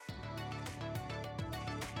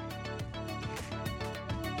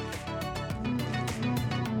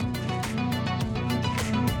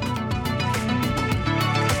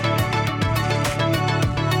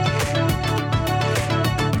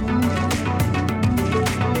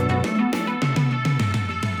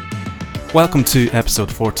Welcome to episode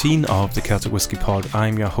 14 of the Celtic Whisky Pod.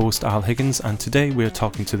 I'm your host Al Higgins, and today we're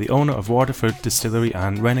talking to the owner of Waterford Distillery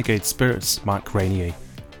and Renegade Spirits, Mark Reynier.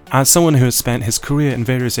 As someone who has spent his career in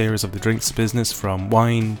various areas of the drinks business, from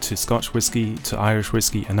wine to Scotch whisky to Irish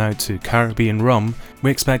whisky and now to Caribbean rum, we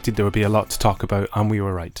expected there would be a lot to talk about, and we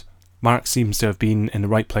were right. Mark seems to have been in the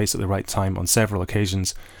right place at the right time on several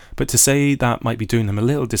occasions, but to say that might be doing him a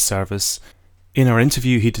little disservice. In our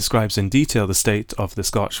interview, he describes in detail the state of the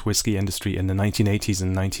Scotch whisky industry in the 1980s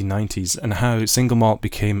and 1990s and how single malt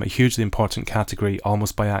became a hugely important category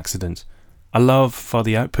almost by accident. A love for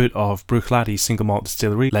the output of Bruichladdich single malt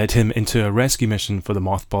distillery led him into a rescue mission for the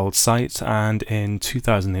mothballed site, and in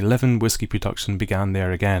 2011 whisky production began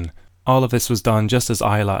there again. All of this was done just as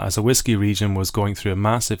Islay as a whisky region was going through a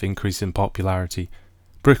massive increase in popularity.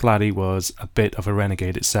 Bruichladdich was a bit of a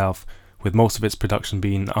renegade itself, with most of its production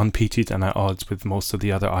being unpeated and at odds with most of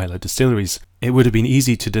the other Islay distilleries. It would have been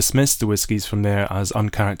easy to dismiss the whiskies from there as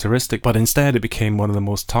uncharacteristic, but instead it became one of the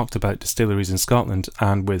most talked about distilleries in Scotland,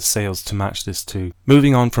 and with sales to match this too.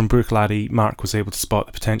 Moving on from Bruichladdich, Mark was able to spot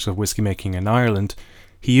the potential of whisky making in Ireland.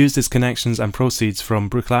 He used his connections and proceeds from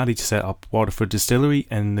Bruichladdich to set up Waterford Distillery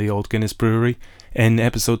in the old Guinness brewery. In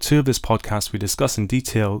episode 2 of this podcast, we discuss in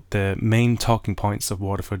detail the main talking points of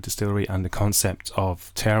Waterford Distillery and the concept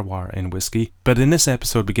of terroir in whisky. But in this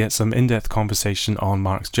episode, we get some in-depth conversation on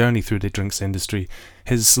Mark's journey through the drinks industry,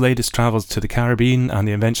 his latest travels to the Caribbean, and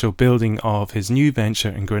the eventual building of his new venture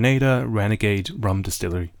in Grenada, Renegade Rum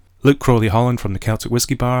Distillery. Luke Crowley-Holland from the Celtic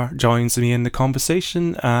Whisky Bar joins me in the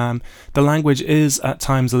conversation. The language is at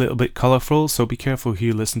times a little bit colourful, so be careful who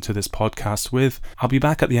you listen to this podcast with. I'll be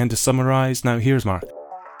back at the end to summarise. Now here's Mark.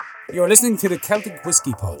 You're listening to the Celtic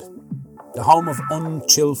Whisky Pod, the home of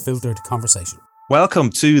unchill-filtered conversation.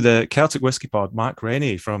 Welcome to the Celtic Whisky Pod, Mark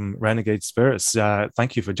Reynier from Renegade Spirits.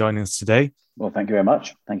 Thank you for joining us today. Well, thank you very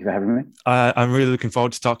much. Thank you for having me. I'm really looking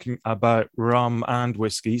forward to talking about rum and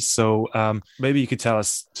whiskey. So maybe you could tell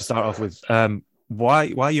us, to start off with, why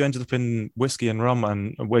you ended up in whiskey and rum,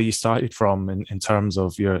 and where you started from in terms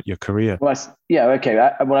of your career. Well, I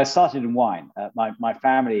started in wine. My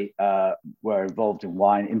family were involved in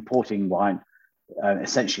wine, importing wine,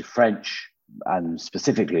 essentially French and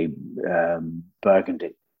specifically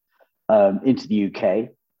Burgundy, into the UK.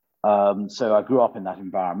 So I grew up in that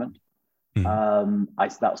environment.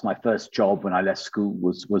 That was my first job when I left school,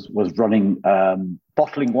 was running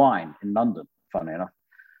bottling wine in London, funnily enough.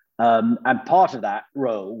 And part of that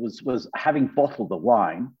role was having bottled the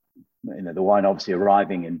wine, the wine obviously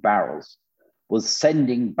arriving in barrels, was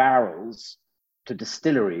sending barrels to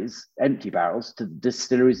distilleries, empty barrels to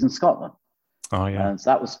distilleries in Scotland. Oh yeah. And so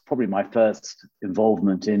that was probably my first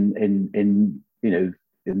involvement in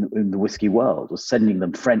the whiskey world, was sending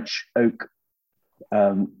them French oak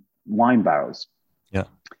wine barrels. Yeah.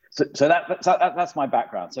 So that's my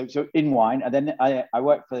background. So in wine, and then I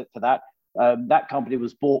worked for that. That company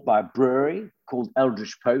was bought by a brewery called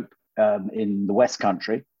Eldridge Pope in the West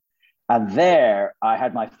Country, and there I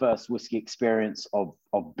had my first whiskey experience of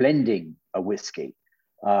blending a whiskey.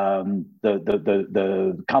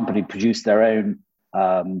 The company produced their own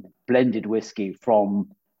blended whiskey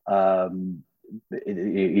from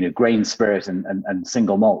grain spirit and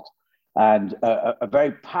single malt. And a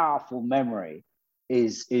very powerful memory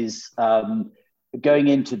is going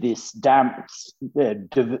into this damp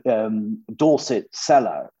Dorset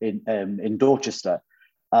cellar in Dorchester,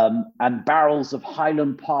 and barrels of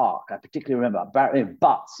Highland Park. I particularly remember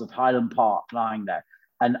butts of Highland Park lying there,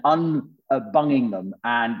 and unbunging them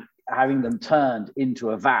and having them turned into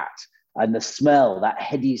a vat, and the smell, that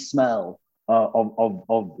heady smell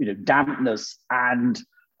of dampness and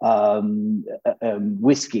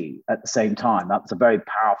whiskey at the same time. That's a very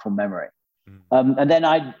powerful memory. And then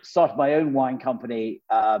I started my own wine company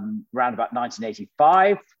around about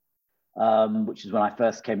 1985, which is when I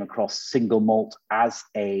first came across single malt as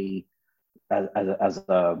a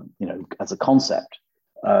concept,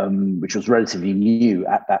 which was relatively new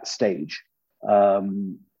at that stage.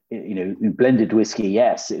 Blended whiskey,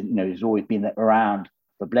 yes, it's always been around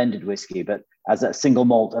for blended whiskey, but as a single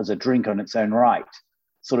malt, as a drink on its own right,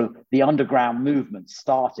 sort of the underground movement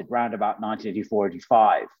started around about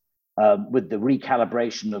 1984-85 with the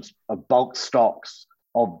recalibration of bulk stocks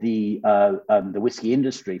of the whiskey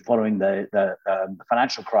industry following the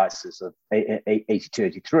financial crisis of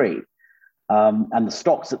 82-83. And the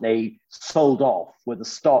stocks that they sold off were the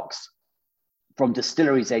stocks from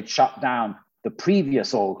distilleries they'd shut down the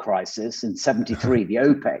previous oil crisis in 73, the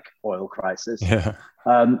OPEC oil crisis. Yeah.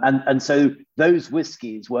 And so those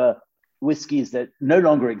whiskies were whiskies that no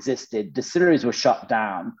longer existed. Distilleries were shut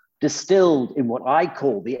down, distilled in what I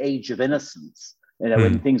call the age of innocence.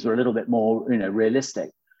 when things were a little bit more,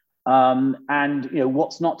 realistic. And,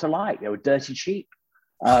 what's not to like? They were dirty cheap.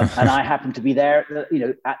 And I happened to be there,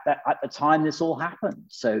 at the time this all happened.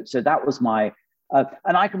 So that was my,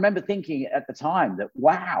 and I can remember thinking at the time that,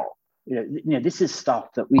 wow, this is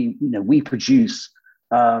stuff that we produce,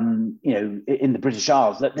 in the British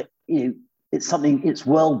Isles, that it's something, it's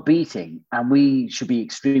world beating, and we should be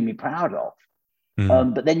extremely proud of.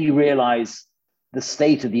 But then you realize the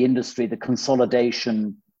state of the industry, the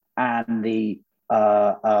consolidation, and the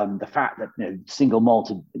fact that single malt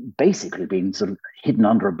had basically been sort of hidden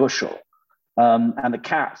under a bushel, and the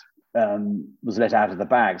cat was let out of the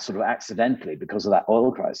bag sort of accidentally because of that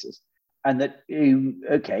oil crisis. And that,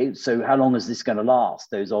 okay, so how long is this going to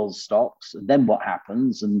last? Those old stocks, and then what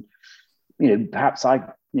happens? And perhaps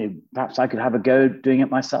I could have a go doing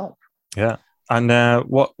it myself. Yeah. And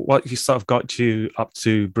what you sort of got you up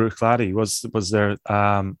to Bruichladdich? Was there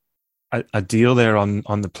a deal there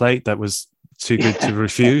on the plate that was too good to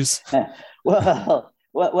refuse? No,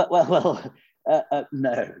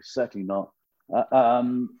 certainly not.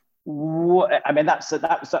 I mean, that's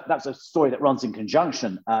a story that runs in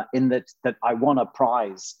conjunction, in that I won a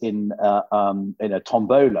prize in a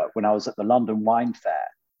tombola when I was at the London Wine Fair,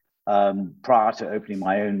 prior to opening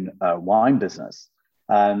my own wine business.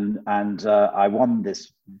 And I won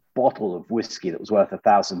this bottle of whiskey that was worth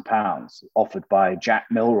 £1,000, offered by Jack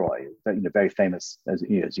Milroy, very famous, as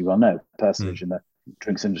you well know, personage in the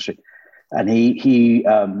drinks industry. And he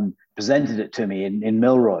presented it to me in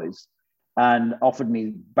Milroy's, and offered me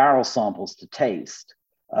barrel samples to taste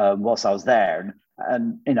whilst I was there.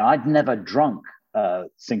 And I'd never drunk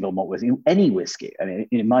single malt whiskey, any whiskey. I mean,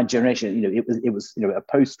 in my generation, it was a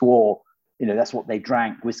post-war. That's what they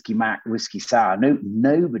drank: whiskey mac, whiskey sour.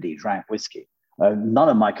 Nobody drank whiskey. None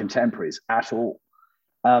of my contemporaries at all.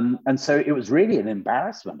 And so it was really an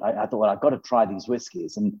embarrassment. I thought, well, I've got to try these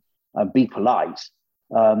whiskeys and be polite.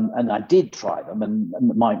 And I did try them, and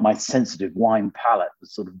my sensitive wine palate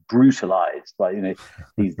was sort of brutalized by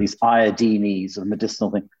these iodine sort of medicinal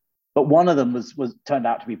thing. But one of them was turned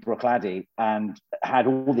out to be Bruichladdich, and had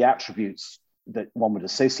all the attributes that one would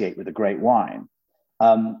associate with a great wine.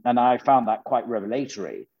 And I found that quite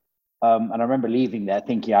revelatory. And I remember leaving there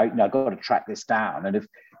thinking, I've got to track this down. And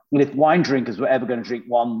if wine drinkers were ever going to drink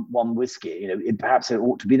one whiskey, perhaps it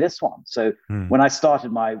ought to be this one. So when I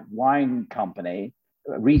started my wine company,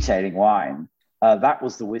 retailing wine, that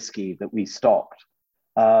was the whiskey that we stocked.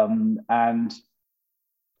 And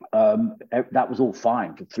that was all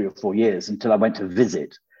fine for 3 or 4 years, until I went to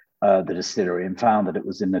visit the distillery and found that it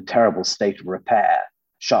was in a terrible state of repair,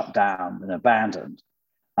 shut down and abandoned.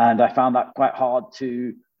 And I found that quite hard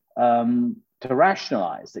to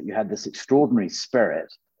rationalize, that you had this extraordinary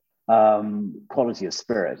spirit, quality of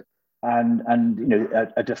spirit, and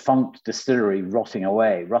a defunct distillery rusting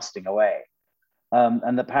away,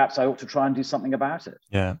 and that perhaps I ought to try and do something about it.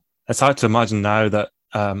 Yeah, it's hard to imagine now that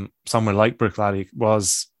somewhere like Bruichladdich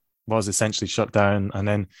was essentially shut down, and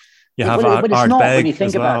then you have Ardbeg when you think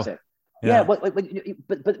as well. about it. Yeah, but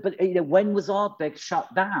when was Ardbeg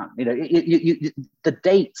shut down? The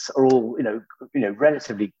dates are all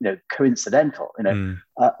relatively coincidental.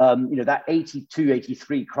 That 82,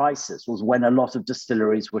 83 crisis was when a lot of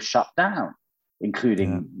distilleries were shut down,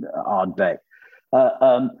 including Ardbeg.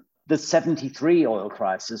 The 73 oil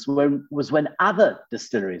crisis was when other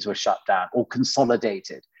distilleries were shut down or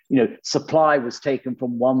consolidated. Supply was taken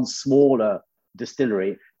from one smaller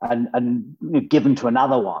distillery and given to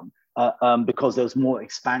another one. Because there was more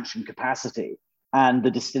expansion capacity, and the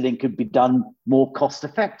distilling could be done more cost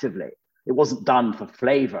effectively. It wasn't done for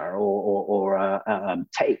flavor or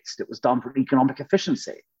taste. It was done for economic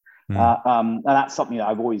efficiency. And that's something that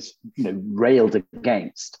I've always railed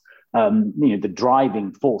against. The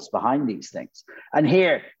driving force behind these things. And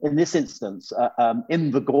here, in this instance,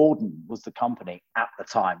 Invergordon was the company at the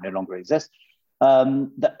time, no longer exists,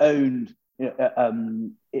 that owned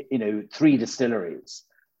 3 distilleries.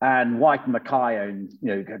 And White and Mackay owned,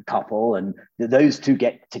 a couple, and those two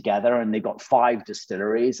get together, and they've got 5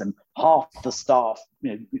 distilleries, and half the staff,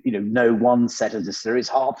 know one set of distilleries,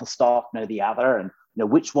 half the staff know the other, and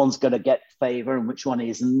which one's going to get favour and which one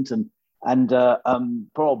isn't, and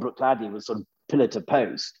poor old Bruichladdich was sort of pillar to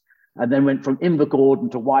post, and then went from Invergordon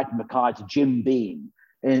to White and Mackay to Jim Beam,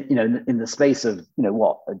 in the space of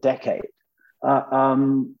a decade,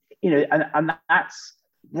 and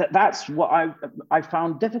that's what I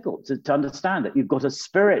found difficult to understand, that you've got a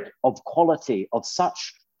spirit of quality, of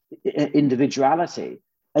such individuality,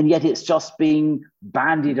 and yet it's just being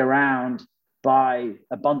bandied around by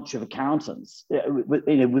a bunch of accountants,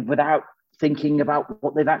 without thinking about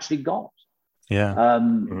what they've actually got. Yeah.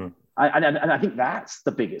 And I think that's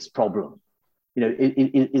the biggest problem.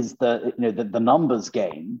 Is the numbers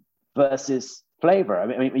game versus flavor. I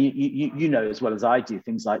mean, you know as well as I do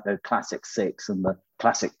things like the Classic 6 and the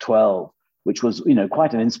Classic 12, which was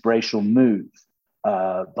quite an inspirational move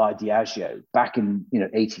by Diageo back in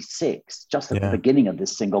 86, just at the beginning of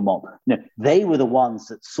this single malt. They were the ones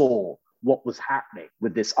that saw what was happening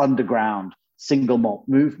with this underground single malt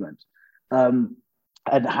movement, and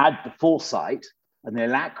had the foresight and the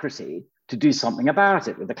alacrity to do something about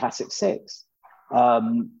it with the Classic 6.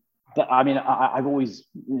 But I mean, I've always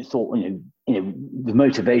thought, the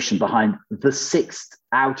motivation behind the 6th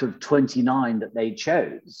out of 29 that they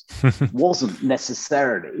chose wasn't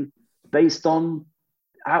necessarily based on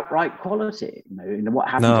outright quality. What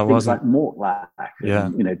happened to things like malt lac,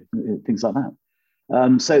 and, things like that.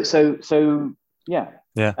 So yeah.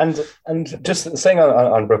 Yeah, and just saying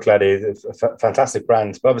on Bruichladdich, a fantastic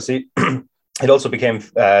brand, but obviously it also became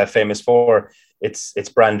famous for its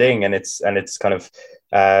branding and its kind of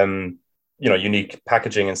unique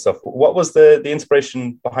packaging and stuff. What was the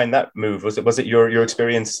inspiration behind that move? Was it your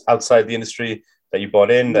experience outside the industry that you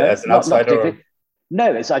bought in as an outsider?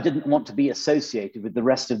 No, I didn't want to be associated with the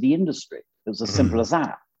rest of the industry. It was as simple as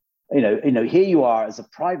that. Here you are as a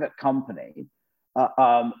private company,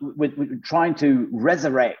 with trying to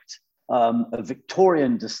resurrect a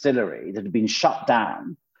Victorian distillery that had been shut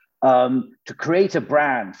down, to create a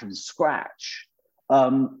brand from scratch,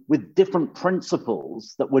 with different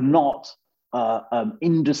principles that were not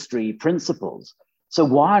industry principles. So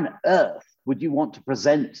why on earth would you want to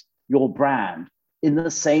present your brand in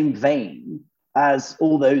the same vein as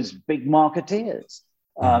all those big marketeers?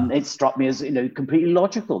 It struck me as completely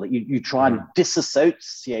logical that you try and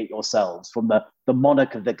disassociate yourselves from the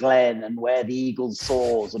monarch of the glen and where the eagle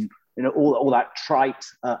soars and all that trite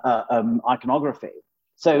iconography.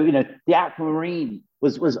 So the aquamarine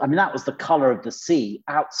was that was the color of the sea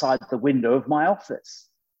outside the window of my office.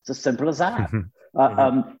 It's as simple as that.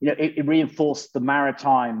 It reinforced the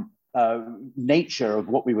maritime nature of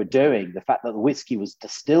what we were doing. The fact that the whiskey was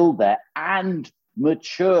distilled there and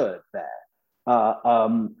matured there. We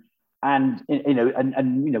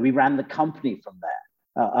ran the company from there.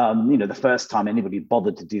 The first time anybody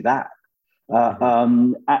bothered to do that.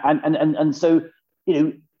 So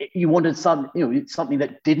you wanted something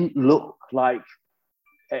that didn't look like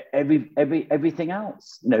everything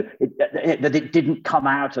else. That it didn't come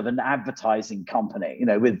out of an advertising company.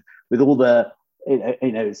 With all the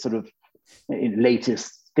sort of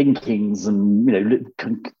latest thinkings and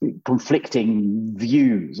conflicting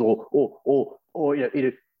views or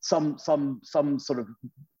some sort of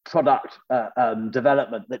product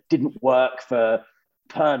development that didn't work for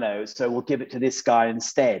Pernod, so we'll give it to this guy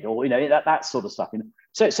instead, or that sort of stuff.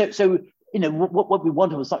 So what we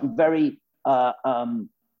wanted was something very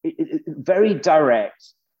very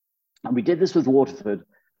direct, and we did this with Waterford.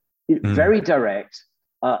 Very direct,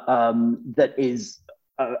 that is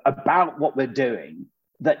about what we're doing,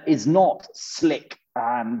 that is not slick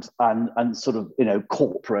and sort of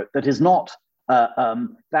corporate, that is not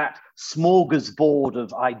that smorgasbord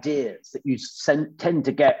of ideas that you tend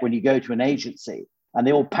to get when you go to an agency and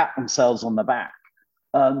they all pat themselves on the back,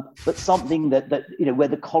 but something that where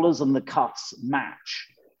the collars and the cuffs match,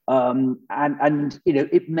 and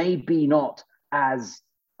it may be not as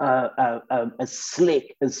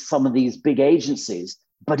slick as some of these big agencies,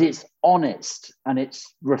 but it's honest and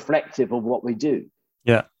it's reflective of what we do.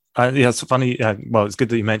 Yeah. It's funny. Well, it's good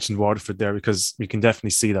that you mentioned Waterford there, because you can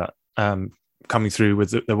definitely see that coming through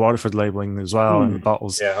with the Waterford labeling as well, and the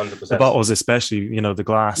bottles. Yeah, 100%. The bottles, especially, the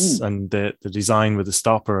glass and the design with the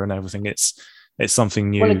stopper and everything. It's something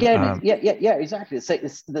new. Well, again, exactly.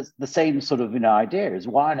 It's the same sort of idea. Is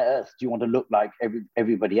why on earth do you want to look like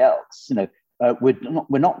everybody else?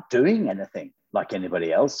 We're not doing anything like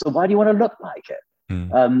anybody else. So why do you want to look like it?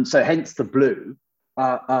 So hence the blue.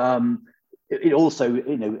 It also,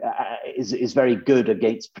 is very good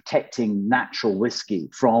against protecting natural whiskey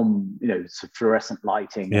from, fluorescent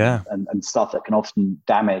lighting and stuff that can often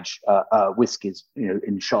damage whiskies,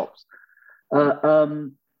 in shops.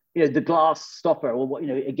 The glass stopper, or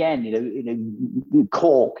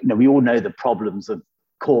cork. We all know the problems that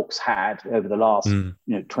corks had over the last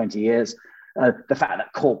 20 years. The fact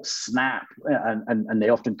that corks snap and they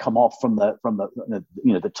often come off from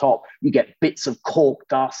the top. You get bits of cork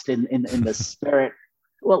dust in the spirit.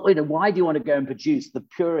 Well, why do you want to go and produce the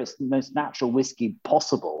purest, most natural whiskey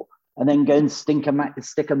possible, and then go and stick a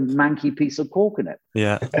manky piece of cork in it?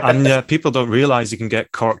 Yeah, and people don't realize you can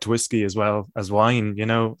get corked whiskey as well as wine.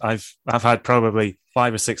 I've had probably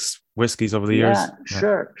 5 or 6 whiskeys over the years.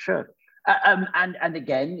 Sure. And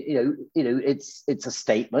again, it's a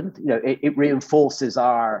statement. It reinforces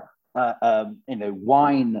our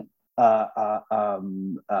wine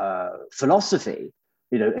philosophy.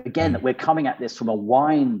 Again, that we're coming at this from a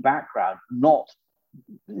wine background, not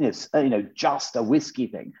just a whiskey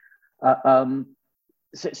thing.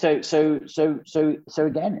 So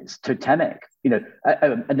again, it's totemic. And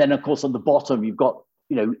then of course on the bottom you've got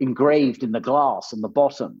engraved in the glass on the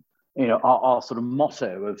bottom. Our sort of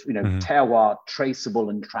motto of, terroir, traceable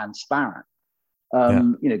and transparent,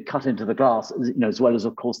 cut into the glass, as well as,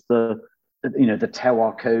 of course, the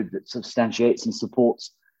terroir code that substantiates and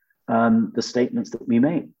supports the statements that we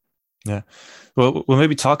make. Yeah. Well, we'll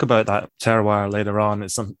maybe talk about that terroir later on.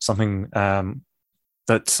 It's something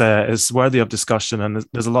that is worthy of discussion, and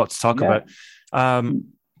there's a lot to talk about.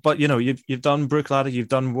 But, you've done Bruichladdich, you've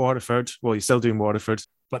done Waterford. Well, you're still doing Waterford,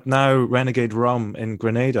 but now Renegade Rum in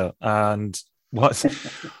Grenada. And there's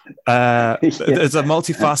a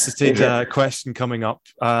multifaceted question coming up.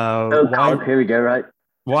 Here we go, right?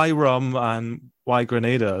 Why rum and why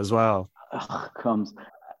Grenada as well? Oh, crumbs.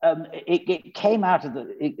 It came out of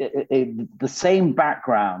the same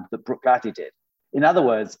background that Bruichladdich did. In other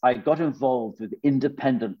words, I got involved with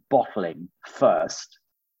independent bottling first,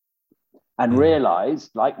 and realized,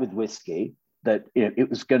 like with whiskey, that it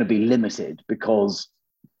was going to be limited because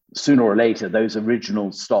sooner or later those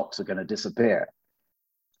original stocks are going to disappear.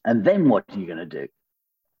 And then what are you going to do?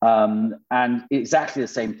 And exactly the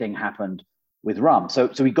same thing happened with rum. So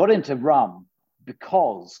we got into rum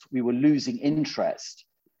because we were losing interest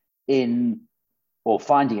in, or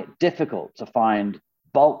finding it difficult to find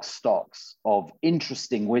bulk stocks of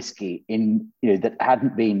interesting whiskey that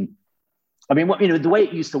hadn't been. I mean, the way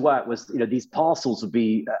it used to work was, these parcels would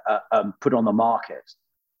be put on the market,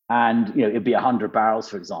 and it'd be 100 barrels,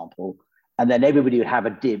 for example, and then everybody would have a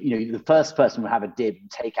dib. The first person would have a dib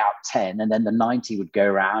and take out 10, and then the 90 would go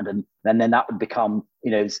around, and then that would become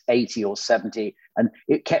 80 or 70, and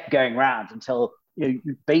it kept going around until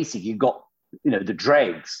basically you got the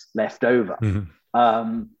dregs left over.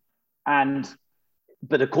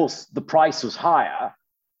 But of course the price was higher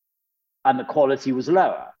and the quality was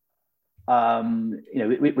lower.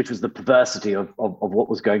 Which was the perversity of what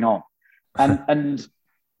was going on, and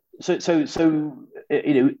so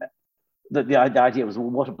the idea was, well,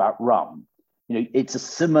 what about rum? It's a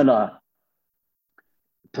similar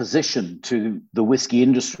position to the whiskey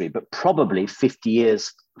industry, but probably 50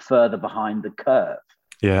 years further behind the curve.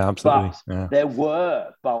 Yeah, absolutely. But there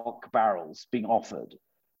were bulk barrels being offered,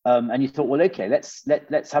 and you thought, well, okay, let's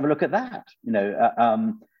have a look at that.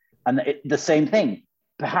 The same thing.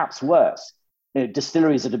 Perhaps worse,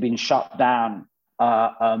 distilleries that have been shut down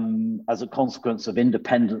as a consequence of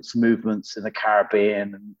independence movements in the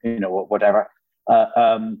Caribbean, and whatever.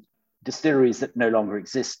 Distilleries that no longer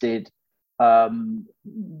existed, old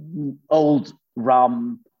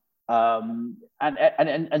rum, and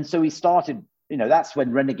so we started. That's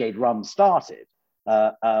when Renegade Rum started.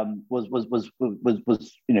 Was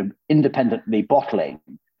independently bottling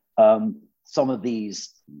some of these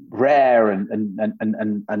rare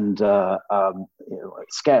and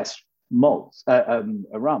scarce malts,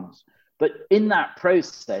 rums. But in that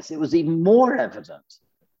process, it was even more evident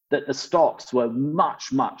that the stocks were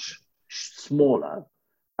much, much smaller.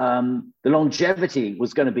 The longevity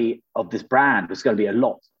was going to be of this brand was going to be a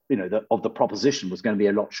lot, of the proposition was going to be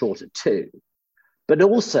a lot shorter too. But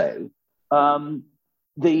also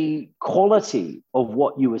the quality of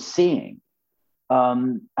what you were seeing.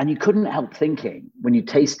 And you couldn't help thinking when you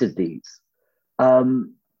tasted these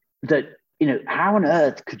that, how on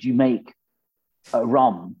earth could you make a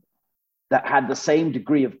rum that had the same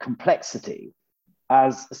degree of complexity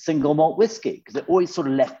as a single malt whiskey? Because it always sort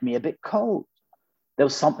of left me a bit cold. There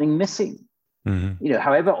was something missing.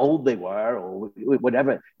 However old they were or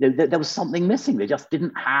whatever, there was something missing. They just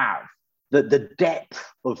didn't have the depth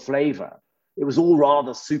of flavor. It was all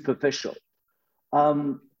rather superficial.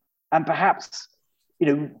 And perhaps,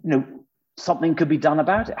 something could be done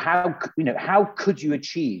about it. How could you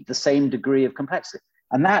achieve the same degree of complexity?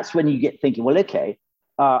 And that's when you get thinking, well, okay,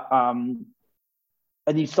 and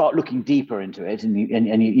you start looking deeper into it,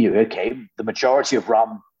 and you okay, the majority of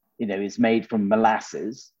rum, is made from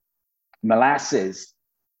molasses. Molasses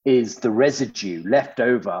is the residue left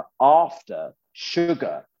over after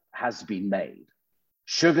sugar has been made.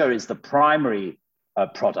 Sugar is the primary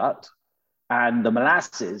product, and the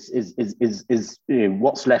molasses is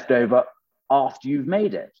what's left over after you've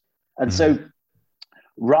made it. And so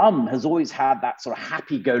rum has always had that sort of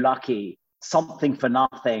happy-go-lucky,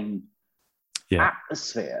 something-for-nothing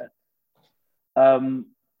atmosphere, and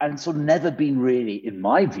sort of never been really, in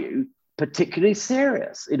my view, particularly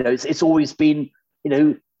serious. It's always been,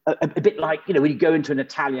 a bit like, when you go into an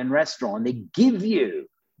Italian restaurant and they give you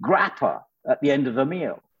grappa at the end of the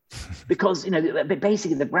meal, because,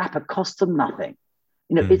 basically the grappa costs them nothing.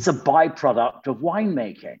 It's a byproduct of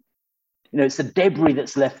winemaking. It's the debris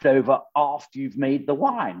that's left over after you've made the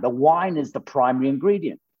wine. The wine is the primary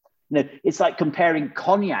ingredient. It's like comparing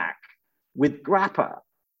cognac with grappa.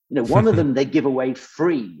 One of them they give away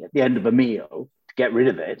free at the end of a meal to get rid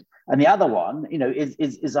of it, and the other one,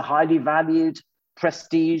 is a highly valued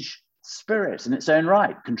prestige spirit in its own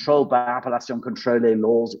right, controlled by appellation contrôlée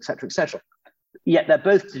laws, etc., etc. Yet they're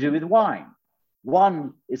both to do with wine.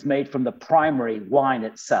 One is made from the primary wine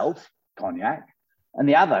itself, cognac, and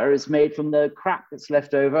the other is made from the crap that's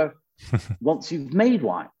left over once you've made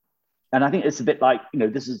wine. And I think it's a bit like,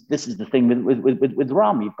 this is the thing with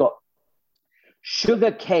rum. You've got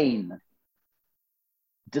sugar cane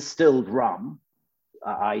distilled rum,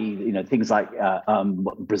 i.e., things like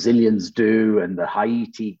what Brazilians do, and the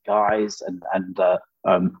Haiti guys, and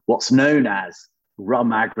what's known as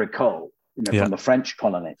rum agricole, from the French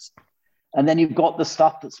colonies. And then you've got the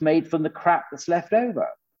stuff that's made from the crap that's left over,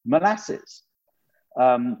 molasses.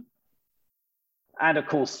 And of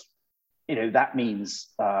course, that means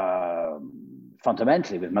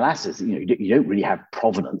fundamentally with molasses, you don't really have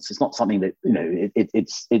provenance. It's not something that,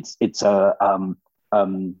 it's a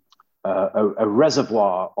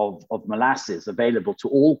reservoir of molasses available to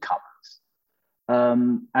all comers.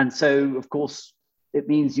 And so, of course, it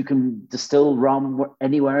means you can distill rum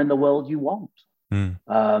anywhere in the world you want.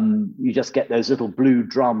 You just get those little blue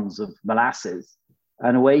drums of molasses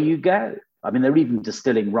and away you go. I mean, they're even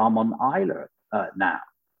distilling rum on Islay now.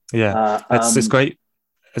 Yeah, it's great.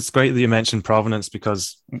 It's great that you mentioned provenance,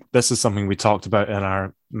 because this is something we talked about in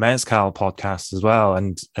our Mezcal podcast as well.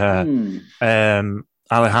 And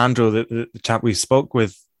Alejandro, the chap we spoke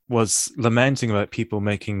with, was lamenting about people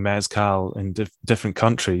making Mezcal in different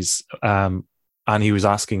countries. And he was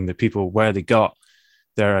asking the people where they got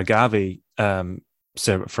their agave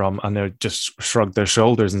syrup from, and they just shrug their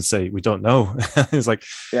shoulders and say, we don't know. It's like,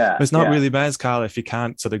 it's not really Mezcal if you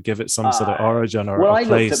can't sort of give it some sort of origin or I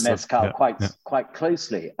place. Looked at Mezcal quite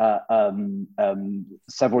closely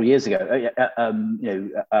several years ago,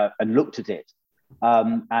 and looked at it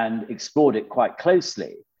and explored it quite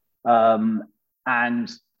closely. And,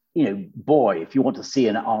 boy, if you want to see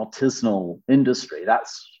an artisanal industry,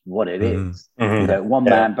 that's what it is.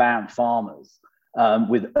 One-man band farmers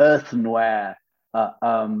with earthenware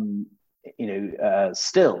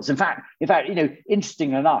stills. In fact,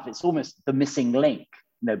 interesting enough, it's almost the missing link,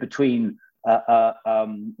 between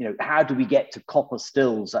how do we get to copper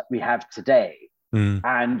stills that we have today,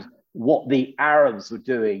 and what the Arabs were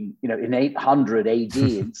doing, in 800 AD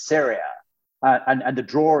in Syria, and the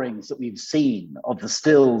drawings that we've seen of the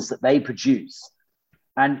stills that they produce.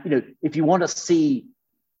 And if you want to see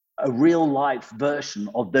a real life version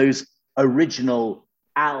of those original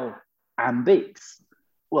alambics,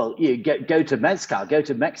 well, you go to Mezcal, go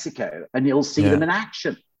to Mexico, and you'll see them in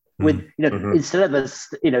action. With instead of a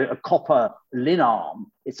copper linarm,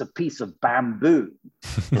 it's a piece of bamboo,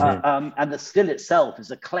 and the still itself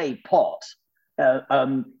is a clay pot,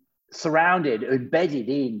 surrounded, embedded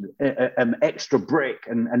in extra brick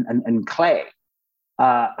and clay,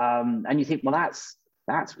 and you think, well,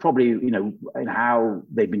 that's probably how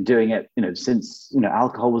they've been doing it since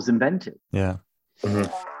alcohol was invented. You're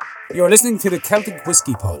listening to the Celtic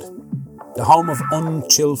Whisky Pod, the home of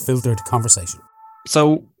unchill filtered conversation.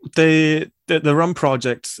 So the rum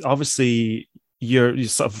project, obviously your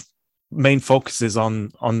sort of main focus is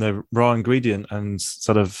on the raw ingredient and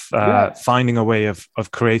sort of finding a way of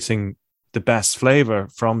creating the best flavor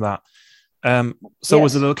from that.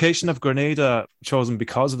 Was the location of Grenada chosen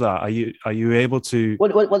because of that? Are you able to?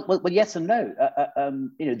 Well, yes and no.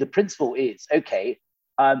 The principle is, okay,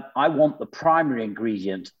 I want the primary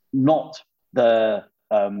ingredient, not the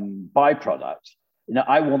byproduct.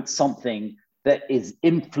 I want something that is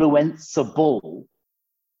influenceable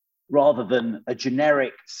rather than a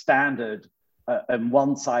generic standard and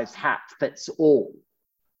one size hat fits all.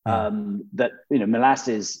 That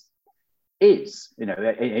molasses is.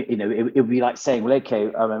 It would be like saying, well,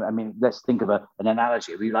 okay, let's think of an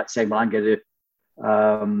analogy. It would be like saying, well, I'm going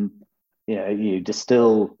to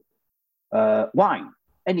distill wine,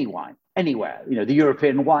 any wine, anywhere. The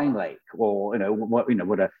European wine lake, or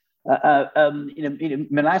whatever.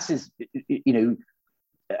 Molasses,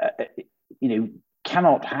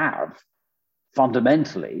 cannot have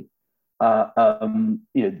fundamentally,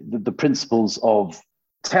 the principles of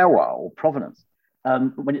terroir or provenance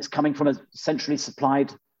when it's coming from a centrally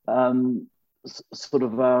supplied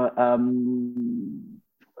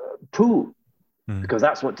pool, because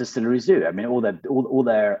that's what distilleries do. I mean, all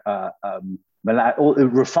their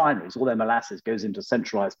refineries, all their molasses goes into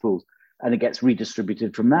centralized pools, and it gets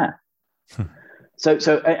redistributed from there.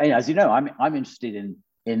 So as you know, I'm interested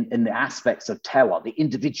in the aspects of terroir, the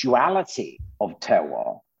individuality of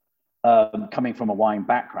terroir, coming from a wine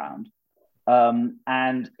background,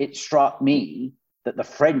 and it struck me that the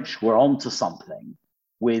French were onto something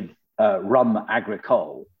with rum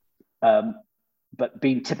agricole, but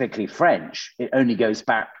being typically French, it only goes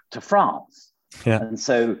back to France. Yeah. And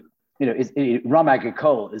so, rum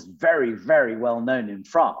agricole is very, very well known in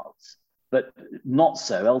France, but not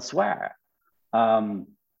so elsewhere. And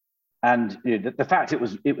the fact it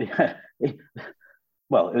was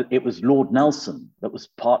Lord Nelson that was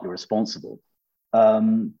partly responsible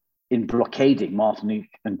in blockading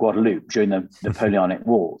Martinique and Guadeloupe during the Napoleonic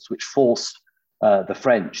Wars, which forced the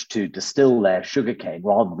French to distill their sugarcane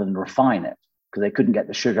rather than refine it, because they couldn't get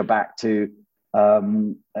the sugar back to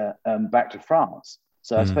France.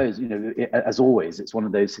 So I suppose, as always, it's one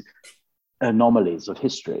of those anomalies of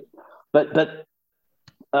history. But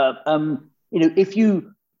if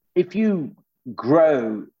you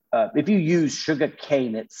grow, if you use sugar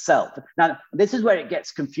cane itself, now this is where it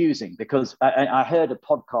gets confusing, because I heard a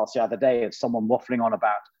podcast the other day of someone waffling on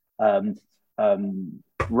about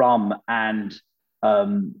rum and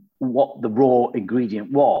what the raw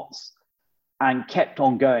ingredient was, and kept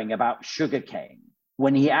on going about sugarcane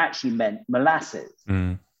when he actually meant molasses.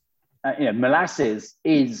 Molasses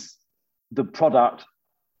is the product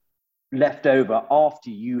left over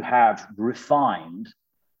after you have refined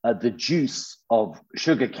the juice of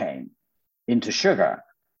sugarcane into sugar.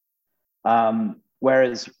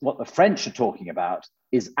 Whereas what the French are talking about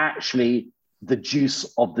is actually the juice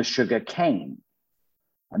of the sugar cane.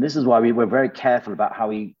 And this is why we were very careful about how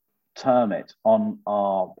we term it on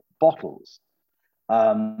our bottles.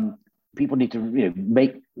 People need to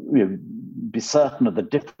be certain of the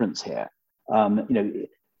difference here. On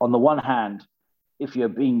the one hand, if you're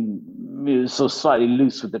being sort of slightly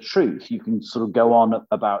loose with the truth, you can sort of go on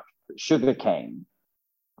about sugarcane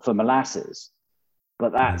for molasses,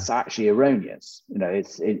 but that's actually erroneous.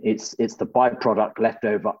 It's the byproduct left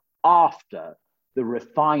over after the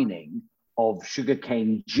refining of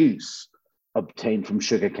sugarcane juice obtained from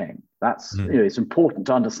sugarcane. That's it's important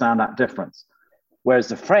to understand that difference. Whereas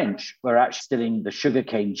the French were actually distilling the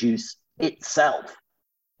sugarcane juice itself,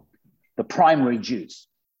 the primary juice.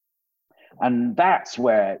 And that's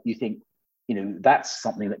where you think, that's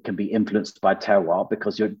something that can be influenced by terroir,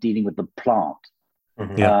 because you're dealing with the plant.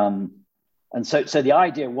 And so the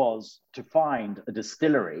idea was to find a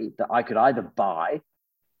distillery that I could either buy,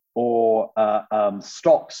 or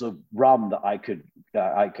stocks of rum that I could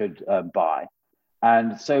buy.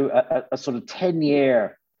 And so a sort of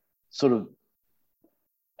 10-year sort of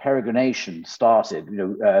peregrination started,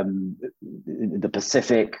 the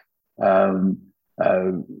Pacific, the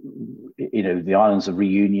islands of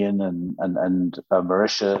Reunion and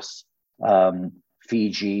Mauritius,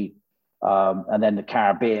 Fiji, and then the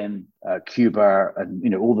Caribbean, Cuba,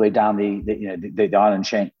 and all the way down the island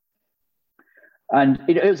chain. And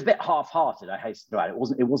it was a bit half-hearted, I hasten to add. It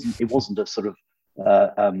wasn't a sort of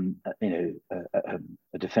a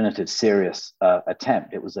definitive, serious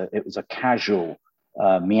attempt. It was a casual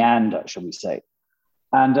meander, shall we say?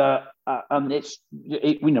 And what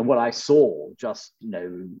I saw just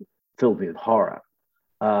filled me with horror.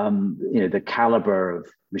 The caliber of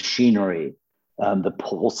machinery, the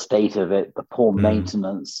poor state of it, the poor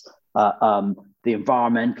maintenance, the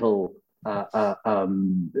environmental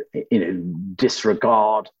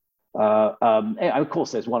disregard. Of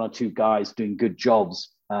course, there's one or two guys doing good jobs,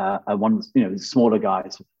 one smaller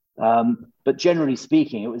guys. But generally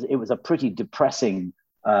speaking, it was a pretty depressing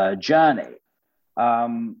journey.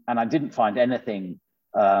 And I didn't find anything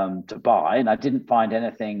to buy, and I didn't find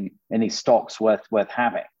any stocks worth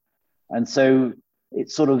having. And so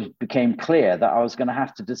it sort of became clear that I was going to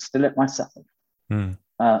have to distill it myself. And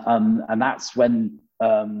that's when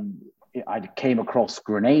I came across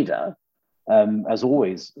Grenada, as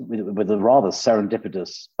always, with a rather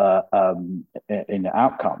serendipitous outcome,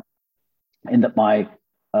 in that my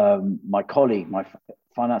colleague, my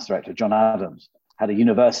finance director, John Adams, had a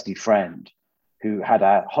university friend who had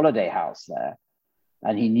a holiday house there,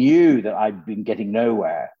 and he knew that I'd been getting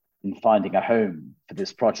nowhere in finding a home for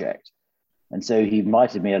this project. And so he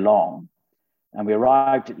invited me along, and we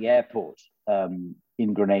arrived at the airport in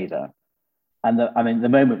Grenada. And the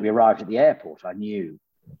moment we arrived at the airport, I knew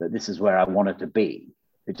that this is where I wanted to be.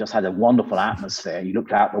 It just had a wonderful atmosphere. You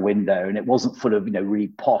looked out the window, and it wasn't full of really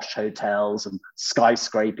posh hotels and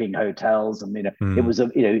skyscraping hotels, and it was a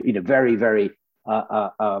very, very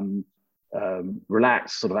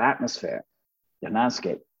relaxed sort of atmosphere and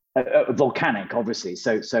landscape. Volcanic, obviously,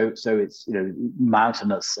 so it's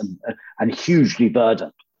mountainous and hugely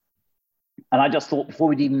verdant. And I just thought, before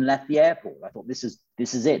we'd even left the airport, I thought, this is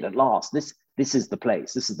it at last. This is the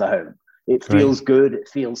place. This is the home. It feels good. It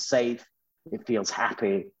feels safe. It feels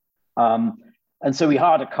happy. And so we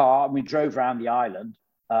hired a car and we drove around the island.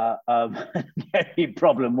 The only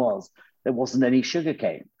problem was there wasn't any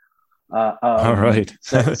sugarcane. All right.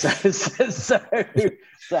 So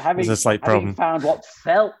having found what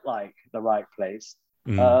felt like the right place,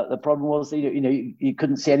 the problem was you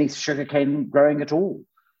couldn't see any sugarcane growing at all.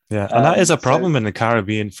 Yeah, and that is a problem in the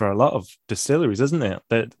Caribbean for a lot of distilleries, isn't it?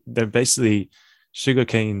 That they're basically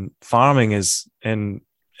sugarcane farming is in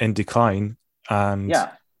decline, and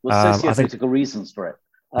socio-political reasons for it.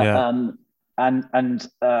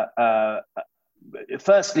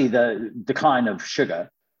 Firstly, the decline of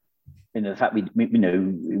sugar. The fact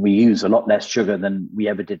we use a lot less sugar than we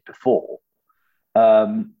ever did before.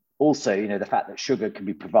 Also, the fact that sugar can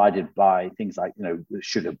be provided by things like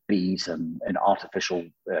sugar beet and artificial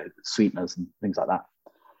sweeteners and things like that.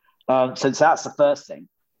 So that's the first thing.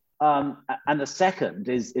 And the second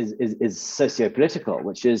is socio-political,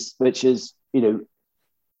 which is the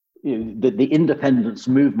independence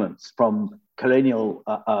movements from colonial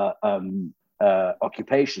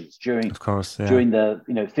occupations during the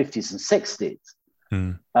 50s and 60s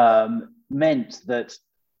meant that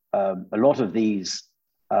a lot of these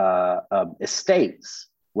estates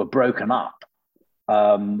were broken up,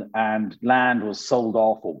 and land was sold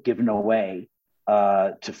off or given away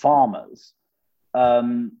to farmers,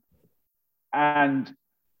 and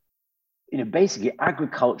basically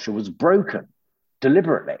agriculture was broken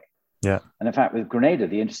deliberately. Yeah. And in fact, with Grenada,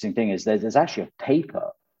 the interesting thing is there's actually a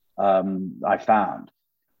paper I found,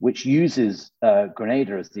 which uses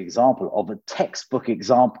Grenada as the example of a textbook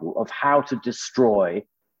example of how to destroy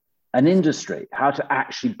an industry, how to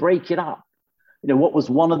actually break it up. What was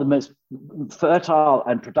one of the most fertile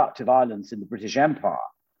and productive islands in the British Empire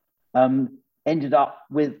ended up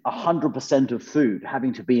with 100% of food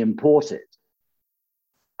having to be imported.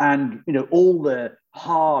 And, all the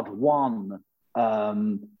hard-won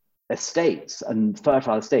estates and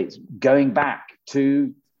fertile estates going back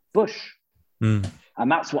to bush. And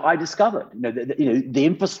that's what I discovered. The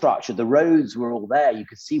infrastructure, the roads were all there. You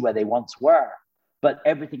could see where they once were, but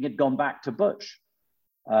everything had gone back to bush.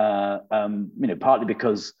 Partly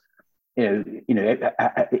because having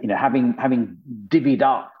divvied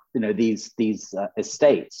up these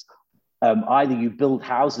estates, either you build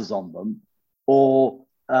houses on them or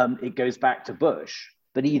it goes back to bush.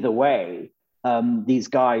 But either way, these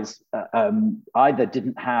guys either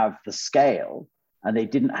didn't have the scale and they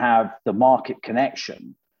didn't have the market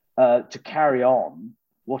connection to carry on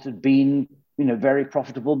what had been, very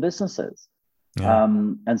profitable businesses. Yeah.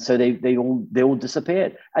 And so they all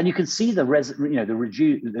disappeared. And you can see the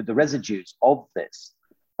residues of this,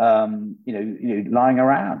 lying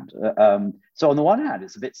around. So on the one hand,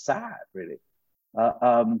 it's a bit sad, really.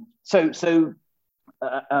 The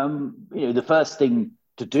first thing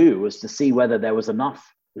to do was to see whether there was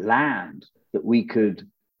enough land that we could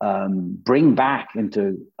bring back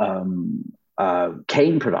into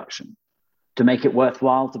cane production to make it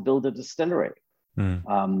worthwhile to build a distillery.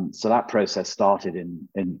 So that process started in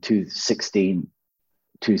 2016,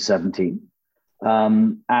 2017.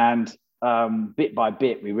 And bit by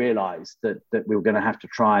bit, we realized that we were going to have to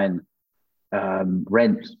try and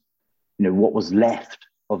rent, what was left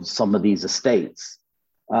of some of these estates,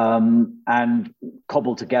 and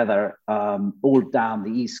cobble together all down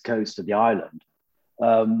the east coast of the island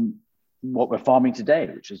what we're farming today,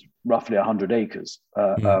 which is roughly 100 acres.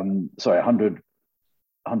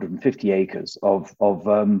 150 acres of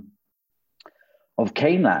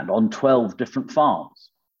cane land on 12 different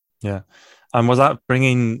farms. Yeah. And was that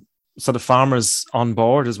bringing sort of farmers on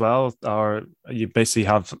board as well? Or you basically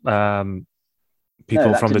have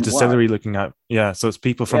people from the distillery looking at, so it's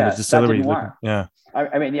people from the distillery looking,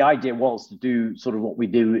 I mean, the idea was to do sort of what we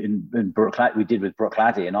do in Bruichladdich, we did with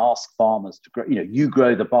Bruichladdich, and ask farmers to grow, you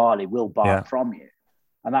grow the barley, we'll buy it from you.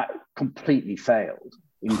 And that completely failed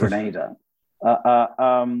in Grenada.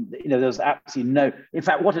 There's absolutely no. In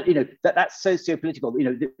fact, that's socio-political.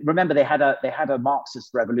 Remember they had a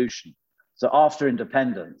Marxist revolution. So after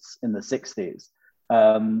independence in the 60s,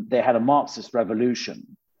 they had a Marxist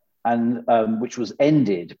revolution, and which was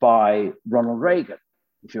ended by Ronald Reagan,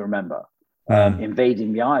 if you remember,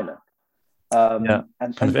 invading the island. And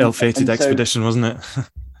kind of ill-fated expedition, wasn't it?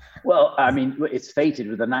 Well, I mean, it's fated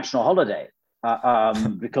with a national holiday.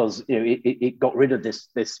 Because it got rid of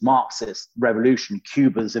this Marxist revolution,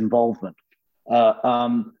 Cuba's involvement,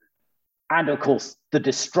 And of course, the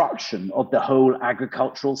destruction of the whole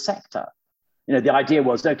agricultural sector. The idea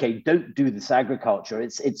was, okay, don't do this agriculture.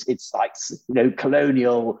 It's like,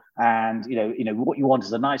 colonial, and what you want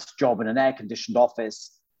is a nice job in an air-conditioned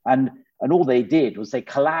office. And all they did was they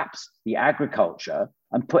collapsed the agriculture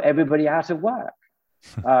and put everybody out of work.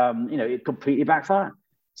 It completely backfired.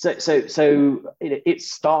 So it's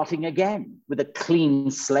starting again with a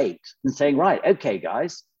clean slate and saying, right, okay,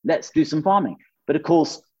 guys, let's do some farming. But of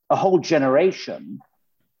course, a whole generation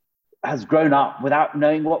has grown up without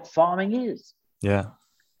knowing what farming is. Yeah.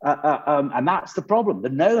 And that's the problem. The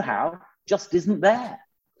know-how just isn't there.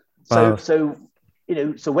 Wow. So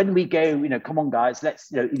when we go, come on, guys,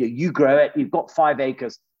 let's, you grow it. You've got 5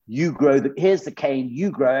 acres. You grow here's the cane. You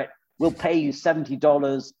grow it. We'll pay you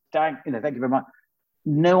 $70. Thank you very much.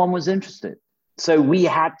 No one was interested. So we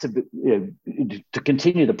had to, to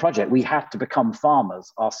continue the project, we had to become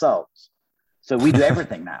farmers ourselves. So we do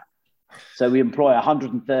everything now. So we employ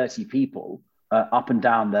 130 people up and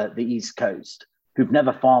down the East Coast who've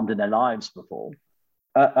never farmed in their lives before.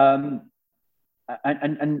 And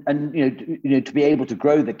to be able to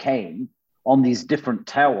grow the cane on these different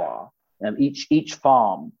terroirs, each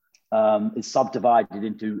farm is subdivided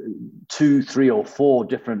into 2, 3, or 4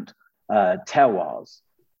 different terroirs,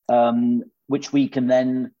 which we can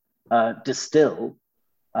then distill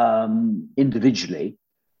individually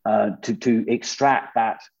to extract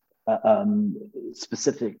that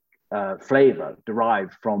specific flavor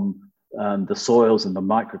derived from the soils and the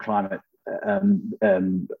microclimate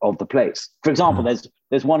of the place. For example,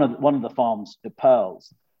 there's one of the farms, the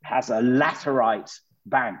Pearls, has a laterite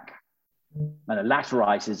bank, and a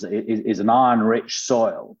laterite is an iron-rich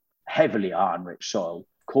soil, heavily iron-rich soil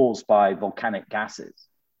caused by volcanic gases.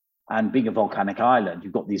 And being a volcanic island,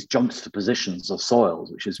 you've got these juxtapositions of soils,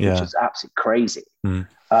 which is absolutely crazy.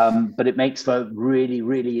 But it makes for really,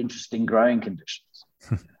 really interesting growing conditions.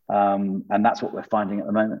 And that's what we're finding at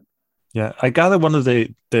the moment. Yeah, I gather one of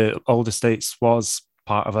the old estates was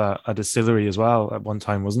part of a distillery as well at one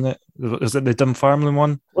time, wasn't it? Was it the Dunfermline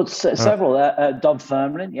one? Well, several.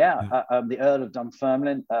 Dunfermline, the Earl of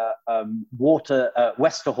Dunfermline,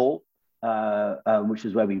 Westerhall, which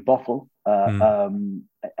is where we bottle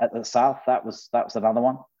at the south. That was another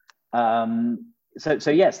one.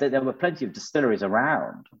 So yes, there were plenty of distilleries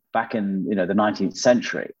around back in the 19th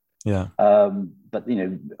century. Yeah. But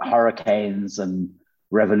hurricanes and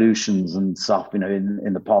revolutions and stuff,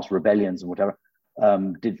 in the past, rebellions and whatever,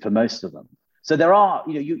 did for most of them. So there are,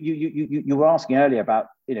 you were asking earlier about,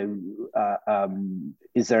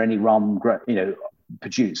 is there any rum,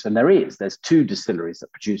 produced? And there's 2 distilleries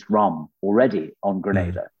that produce rum already on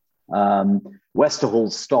Grenada.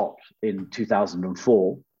 Westerhall stopped in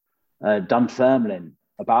 2004, Dunfermline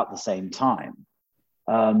about the same time.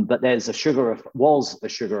 But there's was a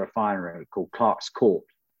sugar refinery called Clark's Court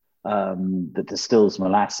that distills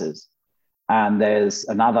molasses. And there's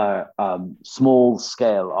another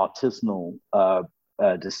small-scale artisanal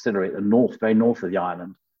distillery at the very north of the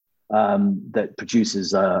island that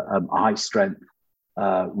produces a high-strength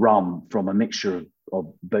rum from a mixture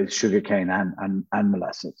of both sugarcane and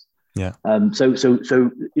molasses. Yeah. So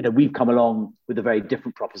we've come along with a very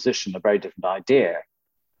different proposition, a very different idea.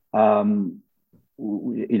 So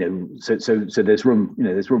there's room,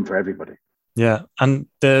 there's room for everybody. Yeah, and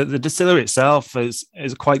the distillery itself is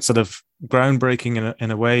quite sort of groundbreaking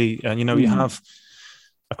in a way. And you have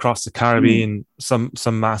across the Caribbean some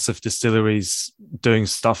massive distilleries doing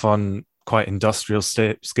stuff on quite industrial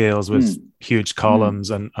scales with huge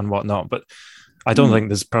columns and whatnot. But I don't think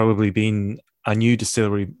there's probably been a new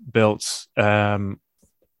distillery built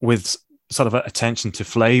with sort of attention to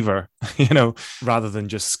flavor, rather than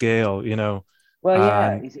just scale, Well,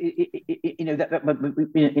 yeah,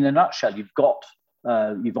 in a nutshell,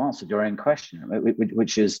 you've answered your own question,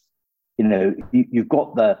 which is, you've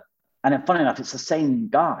got and funny enough, it's the same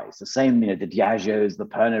guys, the same, the Diageos, the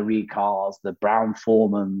Pernod Ricards, the Brown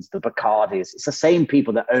Formans, the Bacardis. It's the same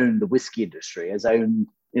people that own the whiskey industry as own,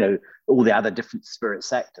 all the other different spirit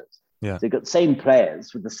sectors. Yeah. So you've got the same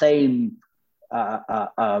players with the same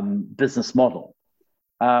business model.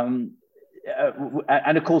 And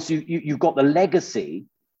of course, you've got the legacy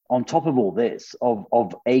on top of all this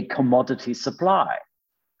of a commodity supply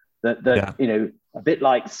that a bit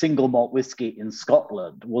like single malt whiskey in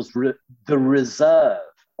Scotland was the reserve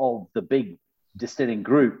of the big distilling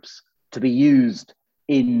groups to be used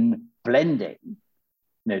in blending,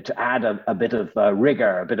 to add a bit of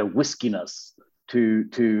rigor, a bit of whiskiness to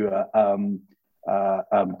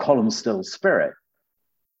column still spirit.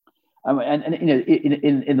 And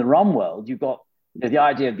in the rum world, you've got the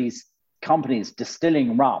idea of these companies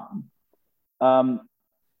distilling rum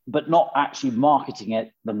but not actually marketing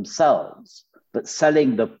it themselves, but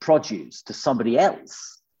selling the produce to somebody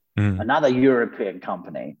else, another European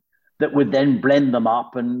company that would then blend them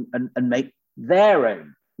up and make their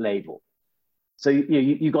own label. So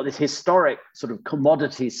you've got this historic sort of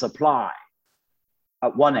commodity supply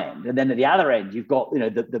at one end, and then at the other end you've got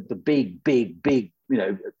the big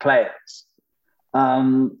players,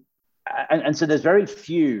 and so there's very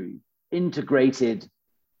few integrated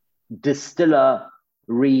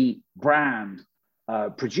distillery brand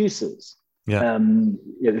producers. Yeah.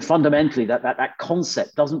 Fundamentally, that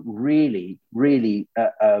concept doesn't really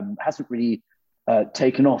hasn't really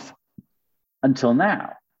taken off until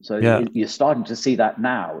now. So you're starting to see that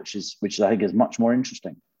now, which I think is much more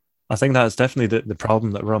interesting. I think that's definitely the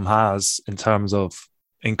problem that rum has in terms of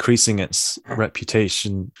increasing its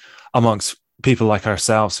reputation amongst people like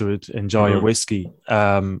ourselves who would enjoy a whiskey.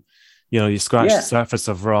 You scratch the surface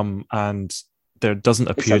of rum and there doesn't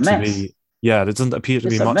appear to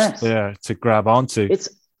be much there to grab onto. It's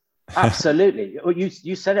absolutely.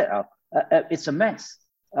 You said it, Al. It's a mess.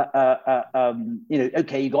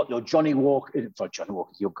 Okay, you got your Johnny Walker, you've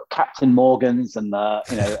got Captain Morgan's and all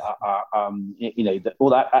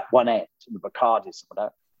that at one end, the Bacardis,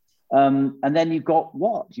 whatever. And then you've got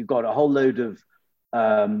a whole load of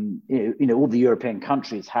all the European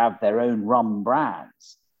countries have their own rum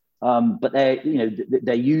brands. But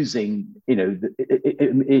they're using,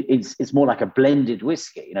 it's more like a blended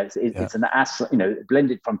whiskey. It's an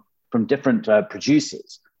blended from different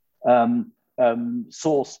producers,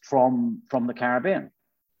 sourced from the Caribbean.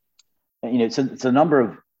 It's a number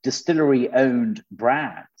of distillery-owned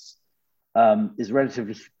brands is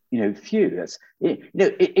relatively few.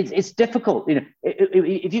 It's difficult.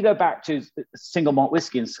 If you go back to single malt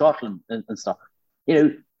whiskey in Scotland and stuff,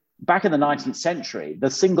 back in the 19th century,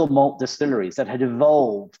 the single malt distilleries that had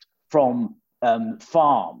evolved from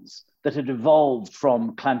farms, that had evolved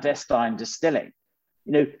from clandestine distilling,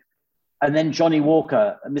 and then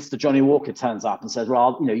Mr. Johnny Walker turns up and says,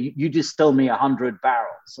 well, you distill me 100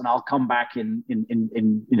 barrels and I'll come back in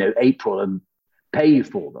April and pay you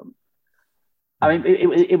for them. I mean,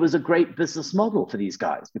 it was a great business model for these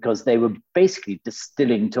guys because they were basically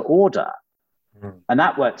distilling to order, and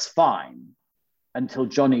that works fine until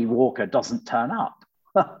Johnny Walker doesn't turn up,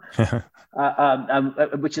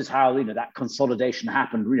 which is how that consolidation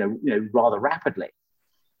happened, rather rapidly.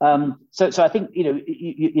 So I think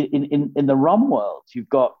in the rum world, you've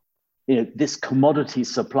got this commodity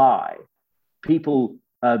supply, people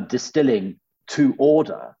distilling to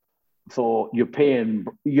order for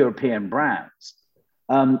European brands,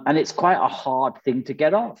 and it's quite a hard thing to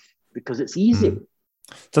get off because it's easy.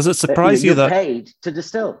 Does it surprise you that paid to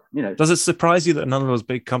distill? Does it surprise you that none of those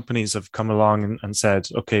big companies have come along and said,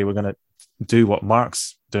 "Okay, we're going to do what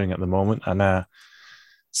Mark's doing at the moment and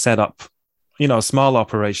set up, a small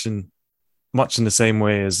operation, much in the same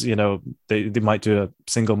way as they might do a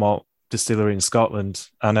single malt distillery in Scotland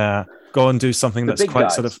and go and do something that's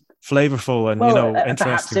quite sort of flavorful and interesting."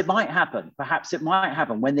 Perhaps it might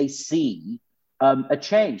happen when they see a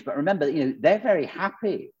change. But remember, they're very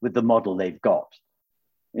happy with the model they've got.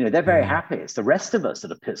 They're very happy. It's the rest of us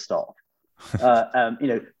that are pissed off.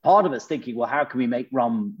 Part of us thinking, well, how can we make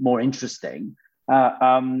rum more interesting?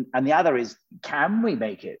 And the other is, can we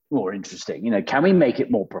make it more interesting? Can we make it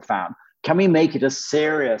more profound? Can we make it a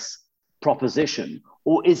serious proposition?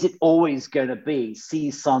 Or is it always going to be sea,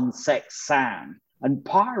 sun, sex, sand, and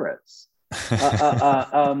pirates? Is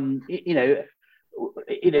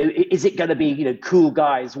it going to be, cool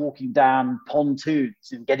guys walking down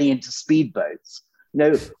pontoons and getting into speedboats?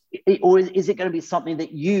 Or is it going to be something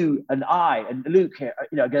that you and I and Luke here,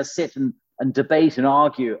 are going to sit and debate and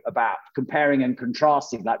argue about, comparing and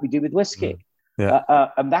contrasting like we do with whiskey? Yeah.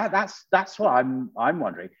 And that's what I'm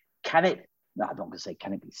wondering. Can it? No, I'm not going to say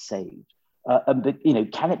can it be saved, but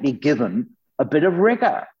can it be given a bit of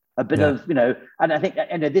rigor, a bit of And I think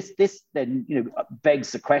this then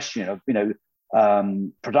begs the question of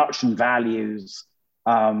production values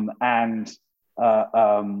and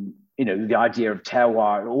the idea of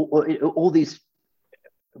terroir, all these,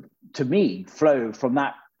 to me, flow from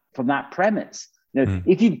that premise.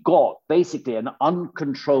 If you've got basically an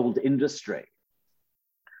uncontrolled industry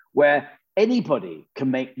where anybody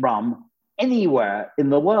can make rum anywhere in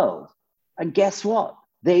the world, and guess what?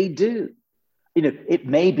 They do. It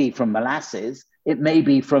may be from molasses, it may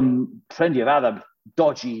be from plenty of other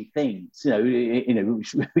dodgy things,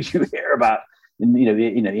 which you hear about in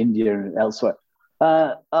India and elsewhere.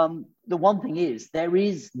 The one thing is there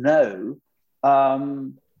is no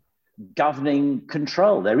governing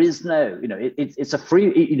control. There is no, it's a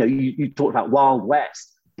free, you talk about Wild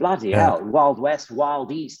West. bloody hell, Wild West,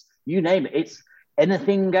 Wild East, you name it. It's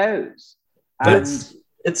anything goes. And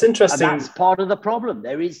it's interesting. And that's part of the problem.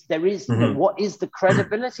 There is, you know, what is the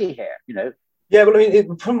credibility here? You know. Yeah, well, I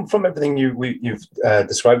mean, from everything you've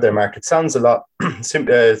described there, Mark, it sounds a lot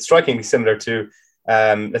strikingly similar to,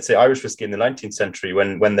 let's say, Irish whiskey in the 19th century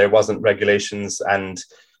when there wasn't regulations and,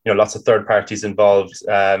 you know, lots of third parties involved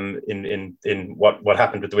in what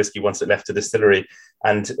happened with the whiskey once it left the distillery,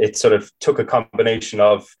 and it sort of took a combination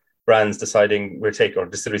of brands deciding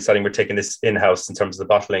distilleries deciding we're taking this in-house in terms of the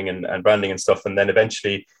bottling and branding and stuff, and then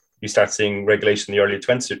eventually you start seeing regulation in the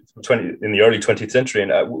early 20th century.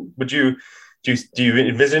 And do you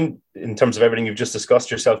envision, in terms of everything you've just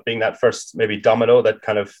discussed, yourself being that first maybe domino that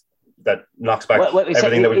knocks back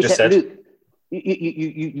everything that we've just said? Luke,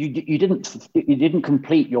 you didn't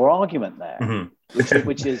complete your argument there,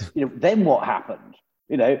 which is, you know, then what happened?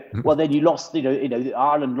 You know, well, then you lost, you know,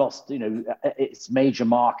 Ireland lost, you know, its major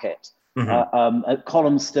market.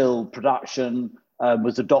 Column still production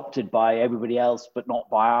was adopted by everybody else, but not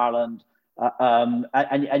by Ireland.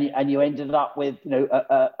 And you ended up with, you know,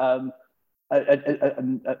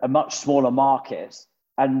 a much smaller market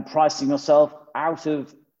and pricing yourself out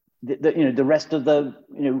of the rest of the,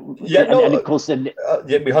 you know, and of course then we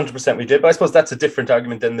 100% we did, but I suppose that's a different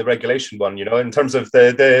argument than the regulation one, you know, in terms of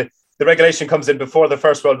the regulation comes in before the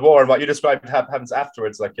First World War, and what you described happens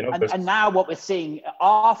afterwards, like, you know. And now what we're seeing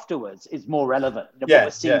afterwards is more relevant. What we're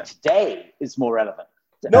seeing today is more relevant.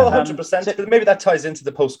 No, 100%. But maybe that ties into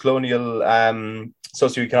the post-colonial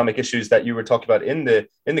socioeconomic issues that you were talking about in the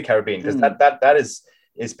Caribbean, because that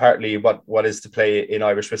is partly what is to play in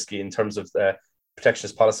Irish whiskey in terms of the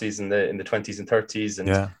protectionist policies in the 20s and 30s, and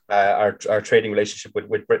our trading relationship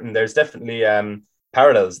with Britain. There's definitely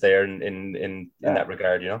parallels there in that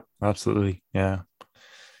regard, you know. Absolutely, yeah.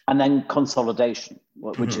 And then consolidation,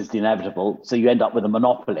 which is the inevitable. So you end up with a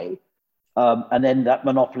monopoly, and then that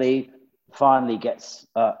monopoly finally gets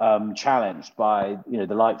challenged by, you know,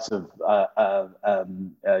 the likes of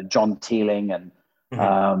John Teeling and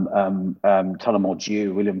Tullamore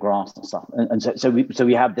Dew, William Grant and stuff. And so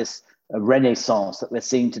we have this renaissance that we're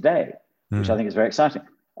seeing today, which I think is very exciting.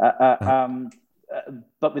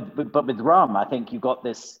 But with rum, I think you've got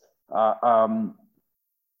this, you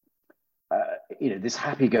know, this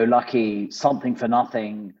happy-go-lucky, something for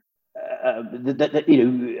nothing that you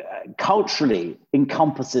know, culturally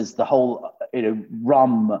encompasses the whole, you know,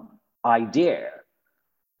 rum idea,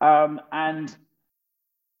 and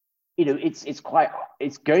you know, it's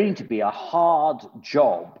going to be a hard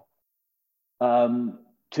job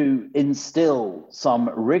to instill some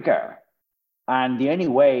rigor, and the only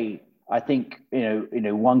way I think you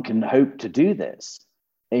know one can hope to do this,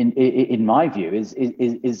 in my view, is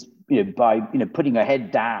you know, by, you know, putting a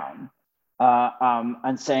head down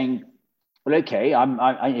and saying, well, okay,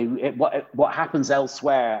 what happens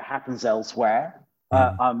elsewhere happens elsewhere.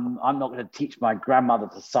 I'm not going to teach my grandmother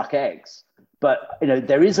to suck eggs, but you know,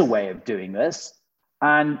 there is a way of doing this,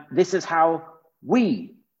 and this is how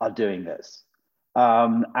we are doing this.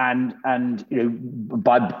 And you know,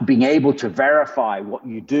 by being able to verify what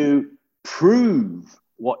you do, prove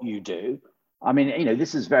what you do. I mean, you know,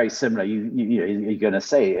 this is very similar. You're going to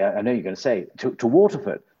say, I know you're going to say to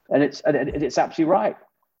Waterford, and it's absolutely right.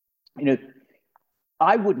 You know,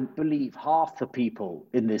 I wouldn't believe half the people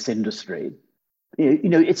in this industry. You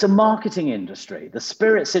know, it's a marketing industry. The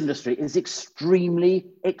spirits industry is extremely,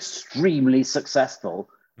 extremely successful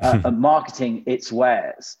at marketing its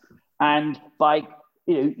wares, and by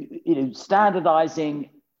you know standardizing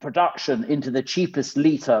production into the cheapest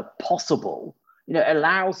liter possible, you know,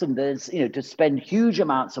 allows them to spend huge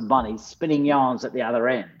amounts of money spinning yarns at the other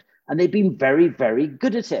end, and they've been very, very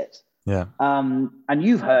good at it. Yeah. And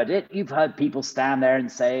you've heard it. You've heard people stand there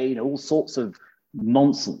and say, you know, all sorts of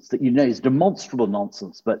nonsense that, you know, is demonstrable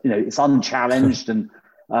nonsense, but, you know, it's unchallenged and,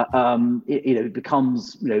 you know, it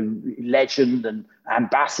becomes, you know, legend and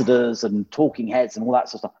ambassadors and talking heads and all that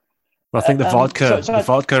sort of stuff. Well, I think the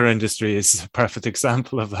vodka industry is a perfect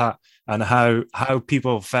example of that, and how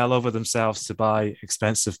people fell over themselves to buy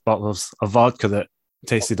expensive bottles of vodka that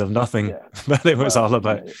tasted of nothing, but it was all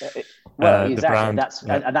about exactly. the brand.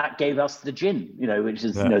 And that gave us the gin, you know, which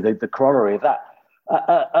is you know the corollary of that.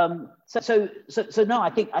 So no, I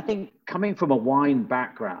think coming from a wine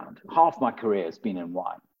background, half my career has been in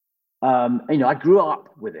wine. You know, I grew up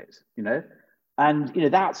with it, you know. And, you know,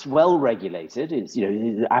 that's well regulated. It's, you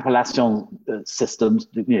know, the Appellation systems,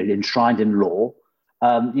 you know, enshrined in law.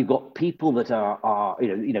 You've got people that are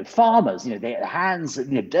you know, farmers, you know, their hands, you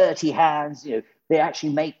know, dirty hands, you know, they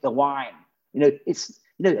actually make the wine. You know, it's,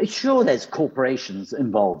 sure, there's corporations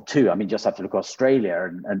involved too. I mean, just have to look at Australia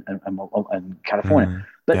and California.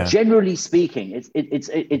 But generally speaking,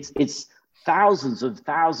 it's thousands of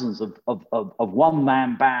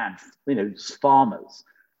one-man band, farmers,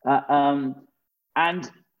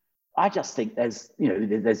 and I just think there's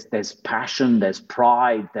passion, there's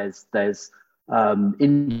pride, there's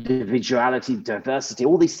individuality, diversity,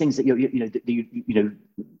 all these things that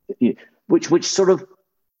which sort of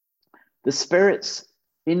the spirits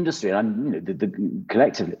industry and the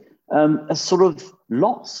collectively are sort of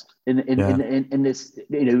lost in this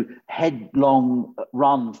headlong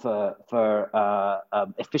run for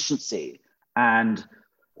efficiency and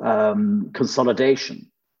consolidation.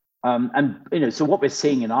 So what we're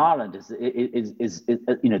seeing in Ireland is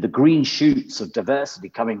the green shoots of diversity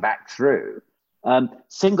coming back through.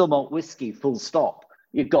 Single malt whiskey, full stop.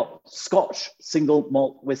 You've got Scotch single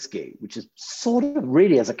malt whiskey, which is sort of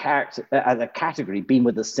really as a category been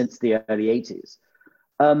with us since the early 80s.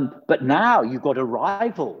 But now you've got a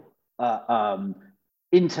rival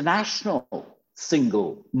international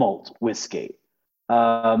single malt whiskey,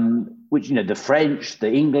 which, the French,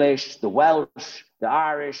 the English, the Welsh, the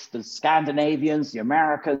Irish, the Scandinavians, the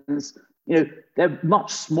Americans, they're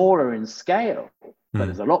much smaller in scale, but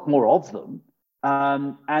there's a lot more of them.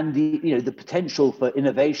 And the potential for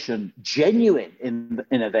innovation, genuine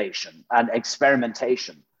innovation and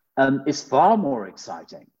experimentation is far more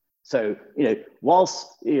exciting. So,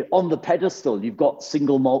 whilst on the pedestal, you've got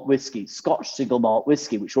single malt whiskey, Scotch single malt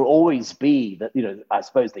whiskey, which will always be I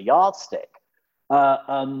suppose the yardstick,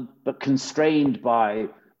 but constrained by,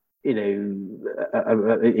 a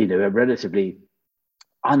relatively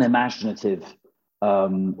unimaginative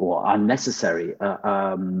or unnecessary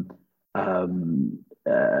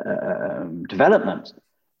development.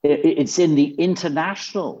 It's in the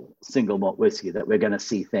international single malt whiskey that we're going to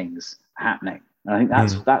see things happening. And I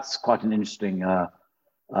think that's quite an interesting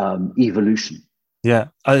evolution. Yeah,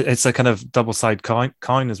 it's a kind of double-sided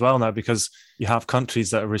coin as well now, because you have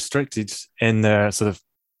countries that are restricted in their sort of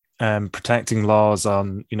protecting laws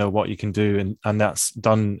on what you can do, and that's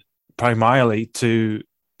done primarily to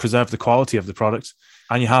preserve the quality of the product.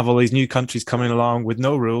 And you have all these new countries coming along with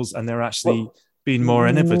no rules, and they're actually being more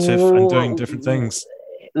innovative and doing different things.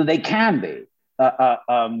 They can be.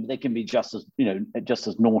 They can be just as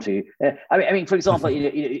naughty. I mean, for example,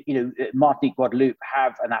 Martinique, Guadeloupe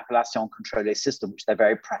have an appellation contrôlée system, which they're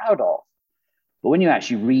very proud of. But when you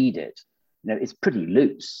actually read it, it's pretty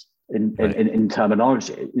loose in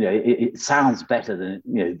terminology. It sounds better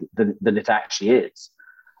than it actually is.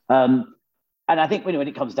 And I think when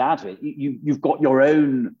it comes down to it, you've got your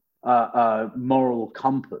own moral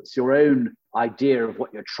compass, your own idea of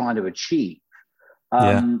what you're trying to achieve,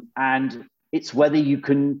 and it's whether you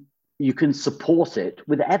can support it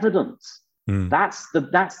with evidence. That's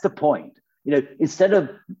the point. Instead of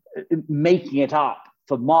making it up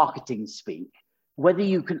for marketing speak, whether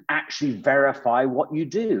you can actually verify what you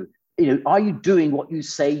do. Are you doing what you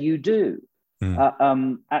say you do?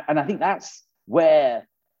 And I think that's where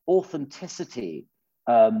authenticity,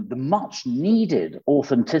 the much needed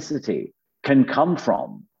authenticity, can come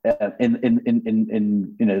from in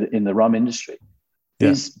the rum industry,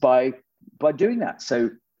 is by doing that. So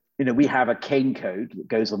we have a cane code that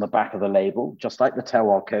goes on the back of the label, just like the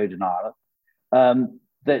terroir code in Ireland,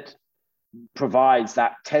 that provides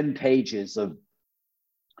that 10 pages of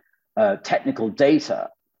technical data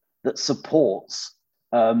that supports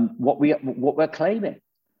what we're claiming.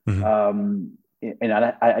 And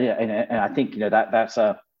I think that's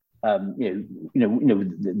a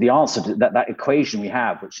the answer to that equation we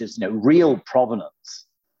have, which is real provenance,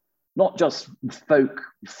 not just faux,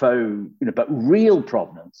 but real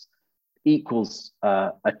provenance equals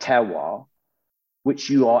a terroir, which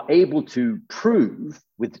you are able to prove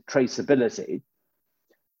with traceability,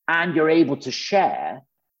 and you're able to share,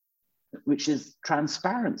 which is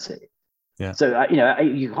transparency. Yeah. So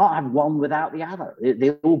you can't have one without the other.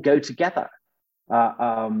 They all go together.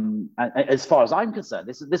 And as far as I'm concerned,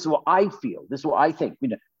 this is what I feel. This is what I think.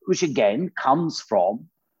 Which again comes from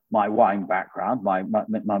my wine background, my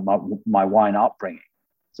wine upbringing.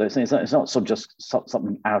 So it's not sort of just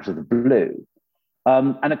something out of the blue.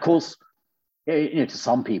 And of course, to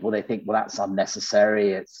some people they think, well, that's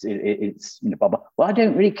unnecessary. It's blah, blah. Well, I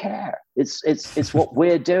don't really care. It's what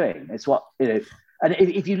we're doing. It's what And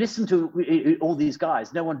if you listen to all these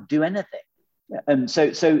guys, no one do anything. And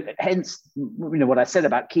so hence, what I said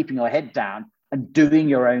about keeping your head down and doing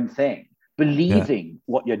your own thing, believing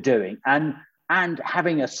what you're doing, and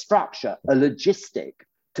having a structure, a logistic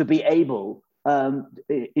to be able,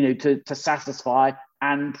 to satisfy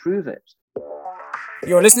and prove it.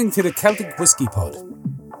 You're listening to the Celtic Whisky Pod,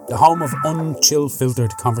 the home of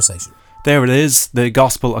unchill-filtered conversation. There it is, the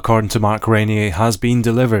gospel according to Mark Reynier has been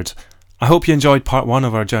delivered. I hope you enjoyed part 1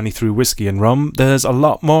 of our journey through whiskey and rum. There's a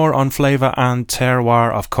lot more on flavour and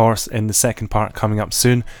terroir, of course, in the second part coming up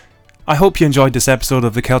soon. I hope you enjoyed this episode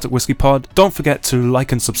of the Celtic Whisky Pod. Don't forget to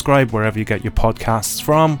like and subscribe wherever you get your podcasts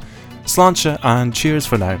from. Sláinte and cheers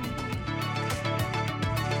for now.